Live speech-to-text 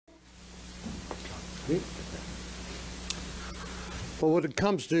Well, when it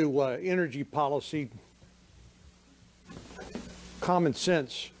comes to energy policy, common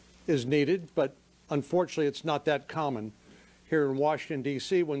sense is needed, but unfortunately it's not that common here in Washington,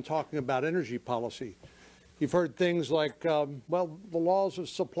 D.C. when talking about energy policy. You've heard things like, well, the laws of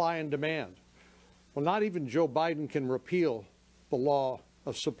supply and demand. Well, not even Joe Biden can repeal the law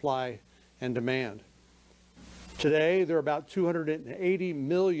of supply and demand. Today, there are about 280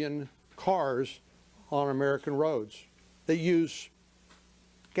 million cars on American roads that use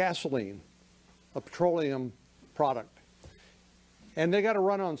gasoline, a petroleum product. And they got to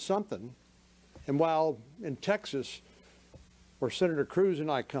run on something. And while in Texas, where Senator Cruz and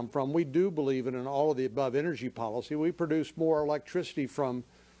I come from, we do believe in an all of the above energy policy. We produce more electricity from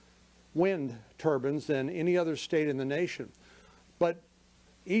wind turbines than any other state in the nation. But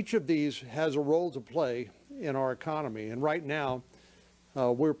each of these has a role to play in our economy. And right now,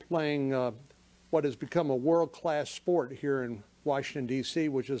 we're playing what has become a world-class sport here in Washington, D.C.,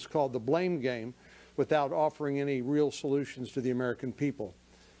 which is called the blame game, without offering any real solutions to the American people.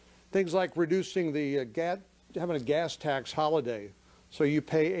 Things like reducing the having a gas tax holiday, so you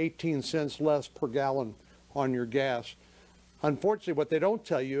pay 18 cents less per gallon on your gas. Unfortunately, what they don't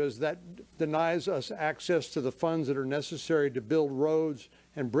tell you is that denies us access to the funds that are necessary to build roads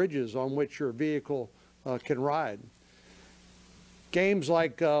and bridges on which your vehicle can ride. Games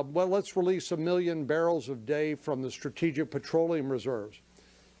like, well, let's release 1 million barrels a day from the strategic petroleum reserves.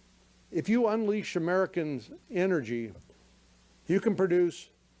 If you unleash American energy, you can produce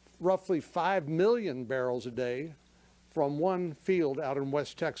roughly 5 million barrels a day from one field out in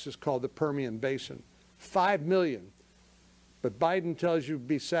West Texas called the Permian Basin. 5 million. But Biden tells you to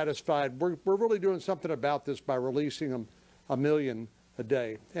be satisfied. We're really doing something about this by releasing them 1 million a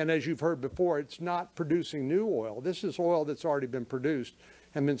day. And as you've heard before, it's not producing new oil. This is oil that's already been produced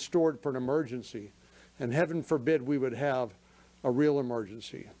and been stored for an emergency. And heaven forbid we would have a real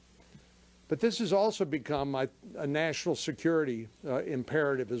emergency. But this has also become a national security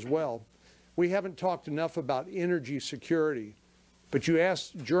imperative as well. We haven't talked enough about energy security, but you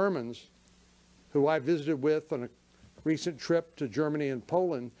ask Germans, who I visited with on a recent trip to Germany and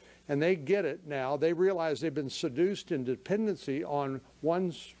Poland, and they get it now. They realize they've been seduced into dependency on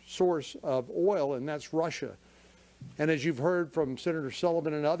one source of oil, and that's Russia. And as you've heard from Senator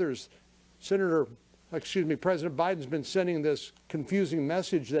Sullivan and others, President Biden's been sending this confusing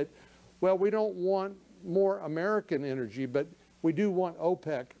message that, well, we don't want more American energy, but we do want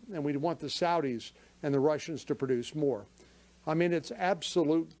OPEC, and we want the Saudis and the Russians to produce more. I mean, it's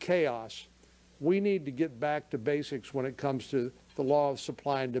absolute chaos. We need to get back to basics when it comes to the law of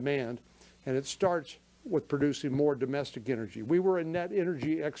supply and demand, and it starts with producing more domestic energy. We were a net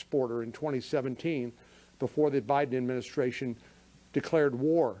energy exporter in 2017 before the Biden administration declared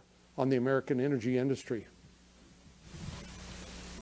war on the American energy industry.